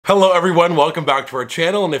Hello everyone, welcome back to our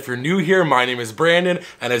channel, and if you're new here, my name is Brandon,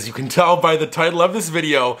 and as you can tell by the title of this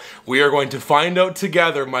video, we are going to find out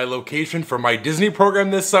together my location for my Disney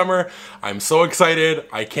program this summer. I'm so excited,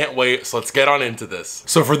 I can't wait, so let's get on into this.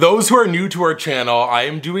 So for those who are new to our channel, I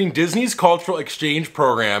am doing Disney's Cultural Exchange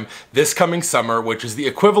program this coming summer, which is the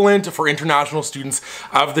equivalent for international students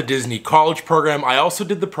of the Disney College program. I also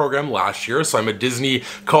did the program last year, so I'm a Disney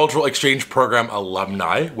Cultural Exchange program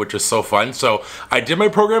alumni, which is so fun. So I did my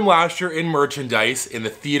program last year in merchandise in the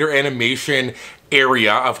theater animation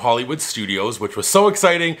area of Hollywood Studios, which was so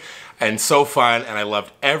exciting and so fun, and I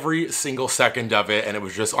loved every single second of it, and it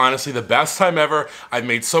was just honestly the best time ever. I've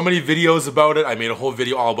made so many videos about it. I made a whole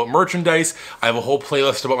video all about merchandise. I have a whole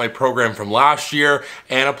playlist about my program from last year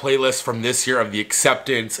and a playlist from this year of the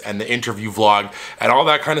acceptance and the interview vlog and all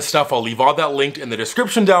that kind of stuff. I'll leave all that linked in the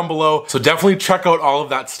description down below, so definitely check out all of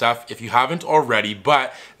that stuff if you haven't already.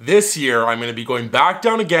 But this year I'm going to be going back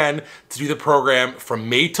down again to do the program from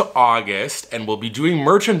May to August, and we'll be doing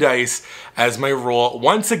merchandise as my role.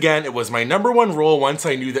 Once again, it was my #1 role once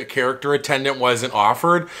I knew that character attendant wasn't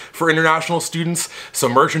offered for international students, so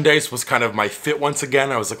merchandise was kind of my fit once again.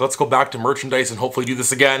 I was like, let's go back to merchandise and hopefully do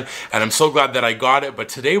this again, and I'm so glad that I got it. But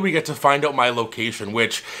today we get to find out my location,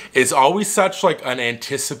 which is always such like an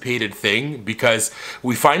anticipated thing, because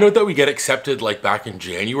we find out that we get accepted like back in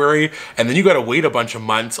January, and then you gotta wait a bunch of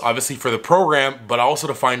months obviously for the program, but also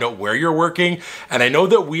to find out where you're working. And I know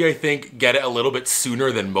that I think get it a little bit sooner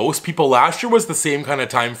than most people. Last year was the same kind of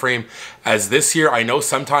time frame as this year. I know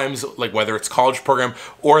sometimes, like whether it's college program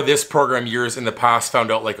or this program, years in the past found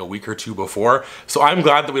out like a week or two before. So I'm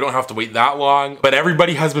glad that we don't have to wait that long, but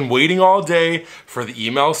everybody has been waiting all day for the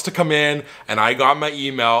emails to come in, and I got my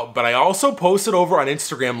email. But I also posted over on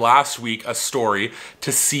Instagram last week a story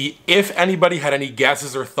to see if anybody had any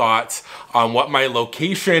guesses or thoughts on what my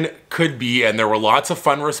location could be, and there were lots of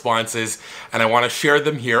fun responses, and I want to share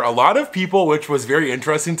them here. A lot of people, which was very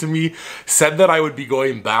interesting to me, said that I would be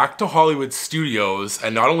going back to Hollywood Studios,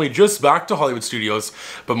 and not only just back to Hollywood Studios,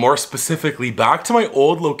 but more specifically back to my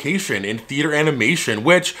old location in theater animation,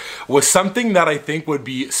 which was something that I think would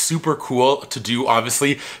be super cool to do.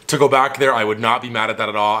 Obviously, to go back there, I would not be mad at that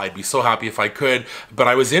at all. I'd be so happy if I could, but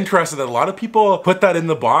I was interested that a lot of people put that in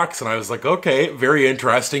the box, and I was like, okay, very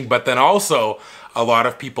interesting. But then also, a lot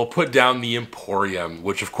of people put down the Emporium,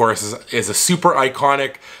 which of course is a super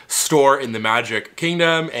iconic store in the Magic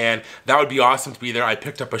Kingdom, and that would be awesome to be there. I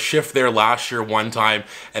picked up a shift there last year one time,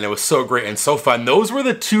 and it was so great and so fun. Those were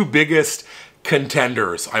the two biggest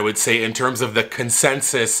contenders, I would say, in terms of the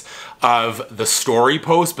consensus of the story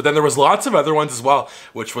post. But then there was lots of other ones as well,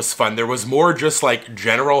 which was fun. There was more just like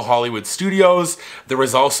general Hollywood Studios. There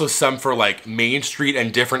was also some for like Main Street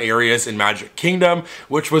and different areas in Magic Kingdom,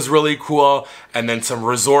 which was really cool. And then some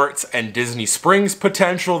resorts and Disney Springs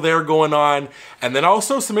potential there going on. And then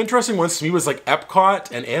also some interesting ones to me was like Epcot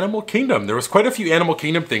and Animal Kingdom. There was quite a few Animal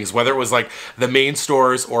Kingdom things, whether it was like the main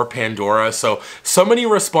stores or Pandora. So many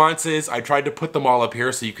responses. I tried to put them all up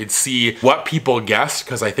here so you could see what people guessed,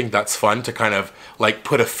 because I think that's fun to kind of like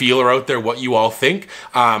put a feeler out there what you all think.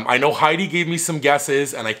 I know Heidi gave me some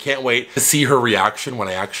guesses, and I can't wait to see her reaction when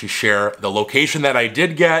I actually share the location that I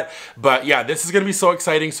did get. But yeah, this is gonna be so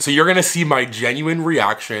exciting. So you're gonna see my genuine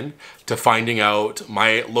reaction to finding out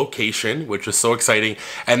my location, which is so exciting.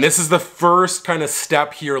 And this is the first kind of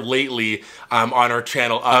step here lately on our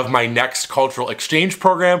channel of my next cultural exchange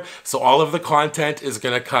program. So all of the content is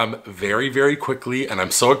gonna come very, very quickly, and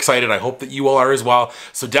I'm so excited. I hope that you all are as well.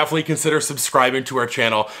 So definitely consider subscribing to our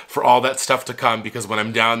channel for all that stuff to come, because when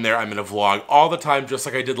I'm down there, I'm gonna vlog all the time, just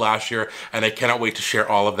like I did last year, and I cannot wait to share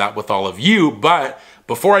all of that with all of you. But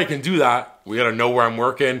before I can do that, we gotta know where I'm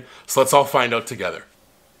working, so let's all find out together.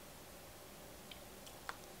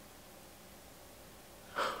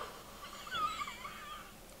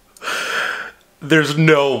 There's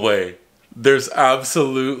no way. There's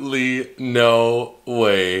absolutely no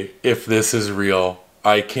way if this is real.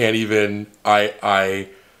 I can't even, I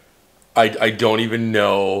don't even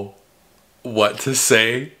know what to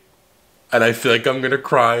say, and I feel like I'm gonna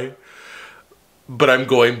cry, but I'm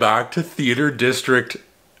going back to Theater District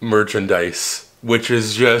merchandise, which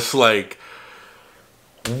is just like,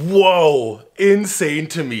 whoa, insane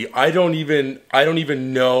to me. I don't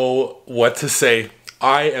even know what to say.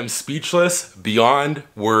 I am speechless beyond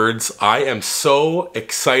words. I am so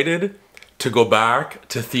excited to go back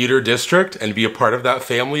to Theater District and be a part of that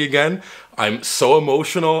family again. I'm so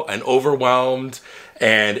emotional and overwhelmed.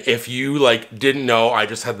 And if you like didn't know, I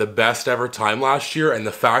just had the best ever time last year, and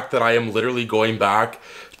the fact that I am literally going back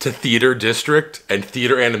to Theater District and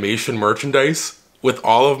theater animation merchandise with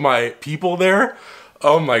all of my people there,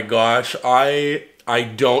 oh my gosh, I I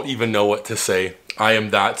don't even know what to say. I am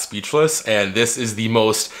that speechless, and this is the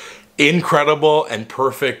most incredible and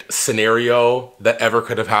perfect scenario that ever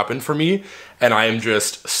could have happened for me, and I am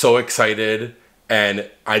just so excited, and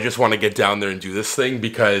I just want to get down there and do this thing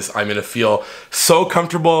because I'm gonna feel so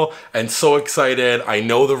comfortable and so excited. I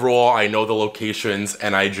know the role, I know the locations,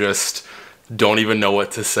 and I just don't even know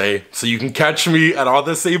what to say. So you can catch me at all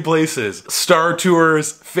the same places. Star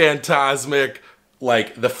Tours, Fantasmic,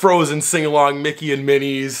 like the Frozen sing-along Mickey and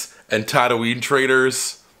Minnie's, and Tatooine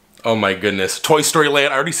Traders. Oh my goodness. Toy Story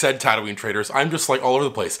Land, I already said Tatooine Traders. I'm just like all over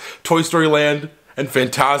the place. Toy Story Land and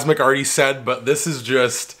Fantasmic I already said, but this is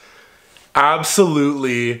just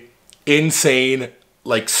absolutely insane,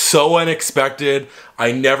 like so unexpected.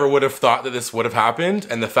 I never would have thought that this would have happened,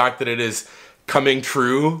 and the fact that it is coming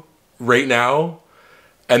true right now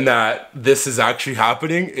and that this is actually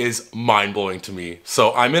happening is mind-blowing to me.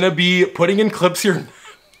 So I'm gonna be putting in clips here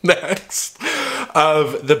next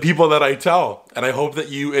of the people that I tell, and I hope that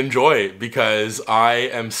you enjoy because I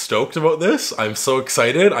am stoked about this. I'm so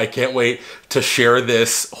excited. I can't wait to share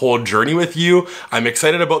this whole journey with you. I'm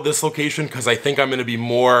excited about this location because I think I'm gonna be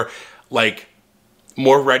more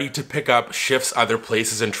ready to pick up shifts other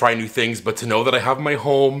places and try new things, but to know that I have my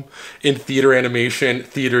home in theater animation,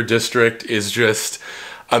 theater district is just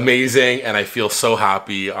amazing, and I feel so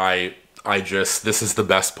happy. This is the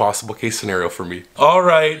best possible case scenario for me. All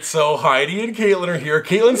right, so Heidi and Caitlin are here.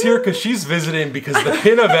 Caitlin's here because she's visiting because the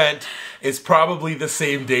pin event is probably the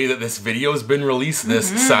same day that this video has been released, this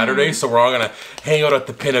Saturday, so we're all gonna hang out at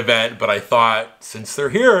the pin event, but I thought since they're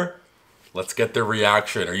here, let's get their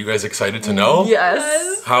reaction. Are you guys excited to know?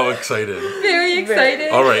 Yes. How excited? Very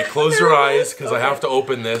excited. All right, close your eyes because I have to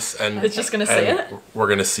open this and it's just gonna say it. We're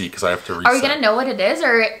gonna see because I have to reset. Are we gonna know what it is,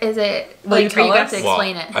 or is it Will you like are you tell going to us?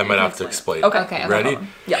 explain it? I might have to explain. Okay. Okay. Ready?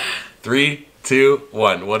 Yeah. 3, 2,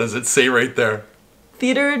 1. What does it say right there?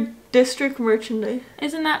 Theater district merchandise.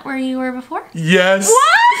 Isn't that where you were before? Yes. What?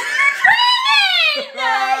 You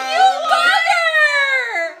butter!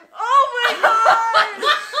 Oh my god!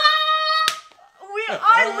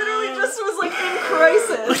 I literally just was like in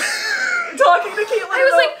crisis talking to Caitlin.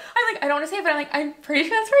 I don't want to say it, but I'm pretty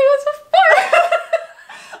sure that's where he was before.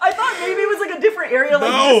 I thought maybe it was like a different area,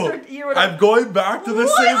 like district E or whatever. I'm going back to the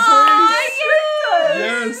same place.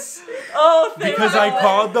 Yes. Oh, thank Because God. I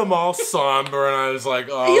called them all somber and I was like,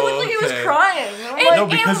 oh, He looked like he was crying. No,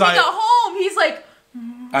 because when we got home, he's like,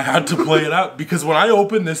 I had to play it out because when I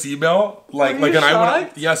opened this email, when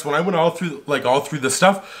I went all through the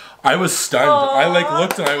stuff, I was stunned. Aww. I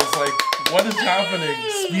looked and I was like, what is happening?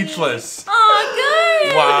 Speechless. oh,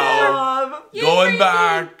 good. Wow. Yay. Going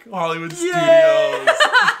back, Hollywood Studios.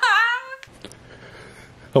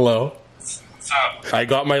 Hello. What's up? I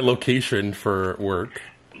got my location for work,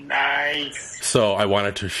 Nice. so I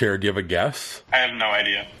wanted to share. Do you have a guess? I have no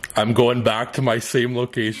idea. I'm going back to my same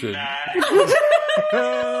location. Nice.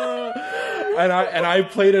 and I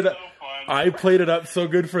played it. So fun. I played it up so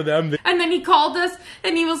good for them. And then he called us,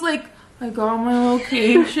 and he was like, I got my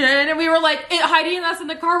location. And we were like, Heidi and us in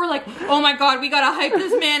the car were like, oh my god, we gotta hype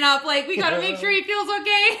this man up. Like, we gotta make sure he feels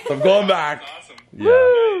okay. I'm going back. Awesome. Yeah,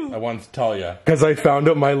 I wanted to tell you. Because I found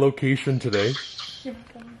out my location today,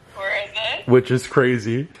 Where is it? which is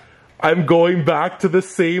crazy. I'm going back to the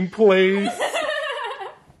same place.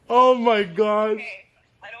 Oh my god. Okay,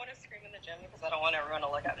 I don't want to scream in the gym because I don't want everyone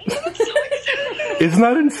to look at me. I'm so excited. Isn't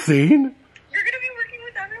that insane? You're gonna be working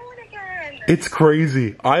with everyone again. It's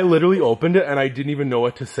crazy. I literally opened it and I didn't even know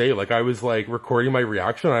what to say. Like, I was like recording my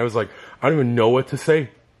reaction and I was like, I don't even know what to say.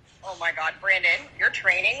 Oh my god, Brandon, your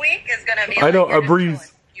training week is gonna be I know, you're a just breeze.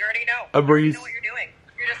 chilling. You already know. A breeze. You know what you're doing.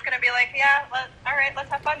 You're just gonna be like, yeah, alright,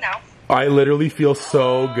 let's have fun now. I literally feel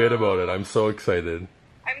so good about it. I'm so excited.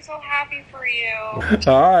 I'm so happy for you.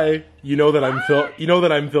 Hi. You know that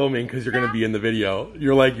I'm filming because you're gonna be in the video.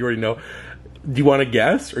 You're like, you already know. Do you want to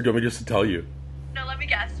guess or do you want me just to tell you? No, let me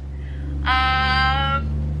guess. I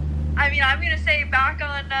mean, I'm gonna say back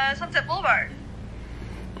on Sunset Boulevard.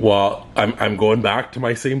 Well, I'm going back to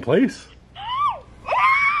my same place.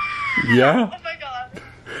 Yeah. Oh my god.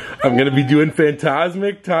 I'm gonna be doing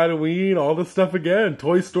Fantasmic, Tatooine, all the stuff again.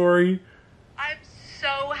 Toy Story. I'm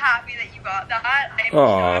so happy that you got that. I'm Aw.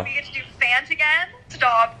 so happy you get to do fans again.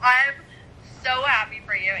 Stop. I'm so happy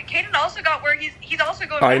for you. And Caden also got where he's also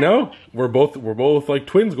going I back. know. We're both like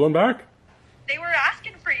twins going back. They were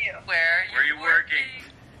asking for you. Where are you working?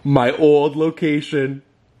 My old location.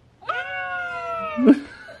 Woo! You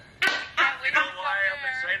know why I'm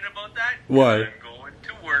excited about that? Why? I'm going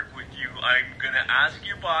to work with you. I'm gonna ask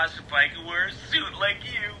your boss if I can wear a suit like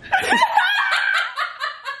you.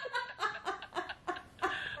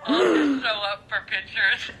 I'll just show up for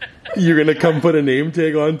pictures. You're gonna come put a name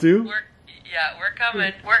tag on too? We're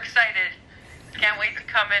coming. We're excited. Can't wait to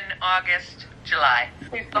come in August, July.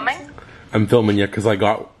 Are you filming? I'm filming you because I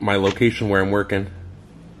got my location where I'm working.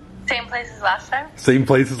 Same place as last time? Same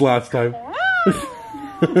place as last time.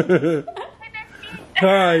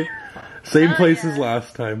 Hi. Same place as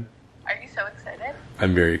last time. Are you so excited?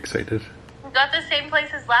 I'm very excited. We got the same place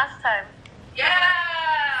as last time.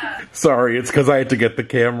 Yeah! Sorry, it's because I had to get the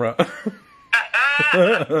camera.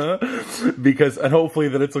 Because, and hopefully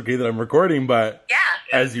that it's okay that I'm recording, but Yeah.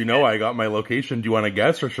 as you know, I got my location. Do you want to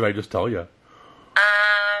guess or should I just tell you?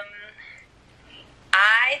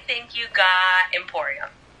 I think you got Emporium.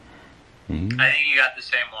 I think you got the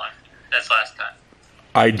same one as last time.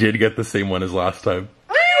 I did get the same one as last time.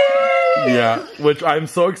 Yeah, which I'm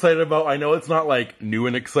so excited about. I know it's not like new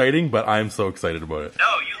and exciting, but I'm so excited about it. No,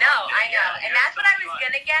 I know. And that's what I was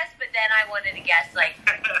going to guess, but then I wanted to guess, like,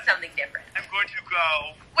 something different. I'm going to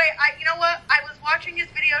go. Wait, you know what? I was watching his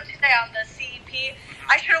video today on the CEP.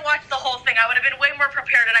 I should have watched the whole thing. I would have been way more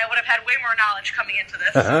prepared, and I would have had way more knowledge coming into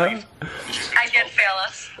this. I did fail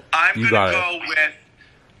us. I'm You gonna got go with.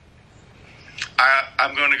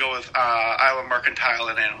 I'm going to go with Iowa Mercantile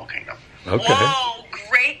and Animal Kingdom. Okay. Whoa,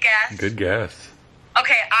 great guess. Good guess.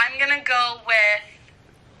 Okay, I'm gonna go with.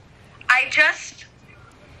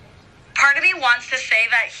 Part of me wants to say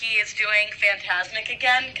that he is doing Fantasmic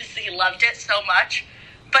again because he loved it so much,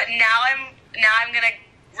 but now I'm gonna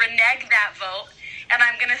renege that vote, and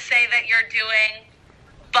I'm gonna say that you're doing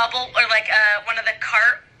Bubble or like one of the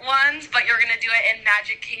cart ones, but you're gonna do it in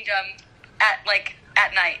Magic Kingdom at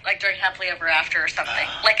night, like during Happily Ever After or something,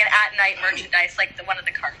 like an at night merchandise, like one of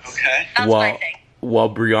the carts. Okay. That's my thing.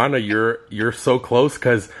 Well, Brianna, you're so close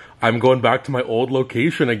because I'm going back to my old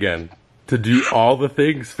location again to do all the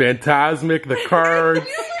things. Fantasmic, the cards. I knew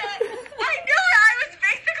it. I was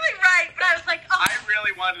basically right, but I was like, oh. I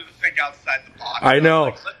really wanted to think outside the box. I know.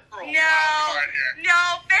 Let's throw a wild card here.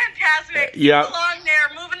 No, Fantasmic. Yeah. You belong there,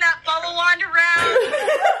 moving that bubble wand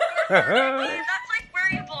around. That's like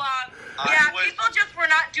where you belong. People just were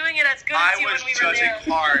not doing it as good as you I when was we were judging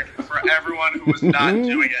there. hard for everyone who was not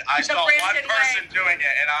doing it. I saw one Brandon person way. doing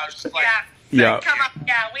it, and I was just like, Yeah. Come on.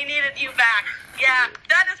 Yeah, we needed you back. Yeah,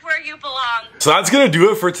 that is where you belong. So that's gonna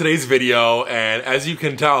do it for today's video, and as you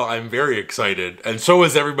can tell, I'm very excited, and so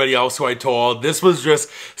is everybody else who I told. This was just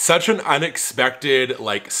such an unexpected,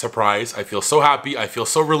 like, surprise. I feel so happy, I feel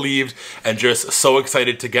so relieved, and just so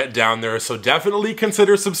excited to get down there. So definitely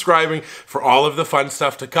consider subscribing for all of the fun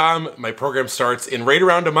stuff to come. My program starts in right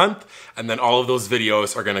around a month, and then all of those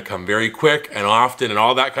videos are gonna come very quick and often and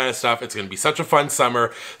all that kind of stuff. It's gonna be such a fun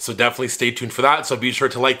summer, so definitely stay tuned for that. So be sure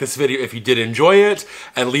to like this video if you did enjoy it,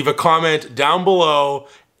 and leave a comment down below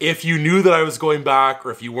if you knew that I was going back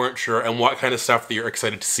or if you weren't sure, and what kind of stuff that you're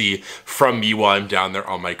excited to see from me while I'm down there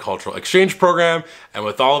on my cultural exchange program. And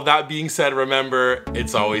with all of that being said, remember,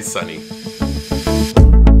 it's always sunny.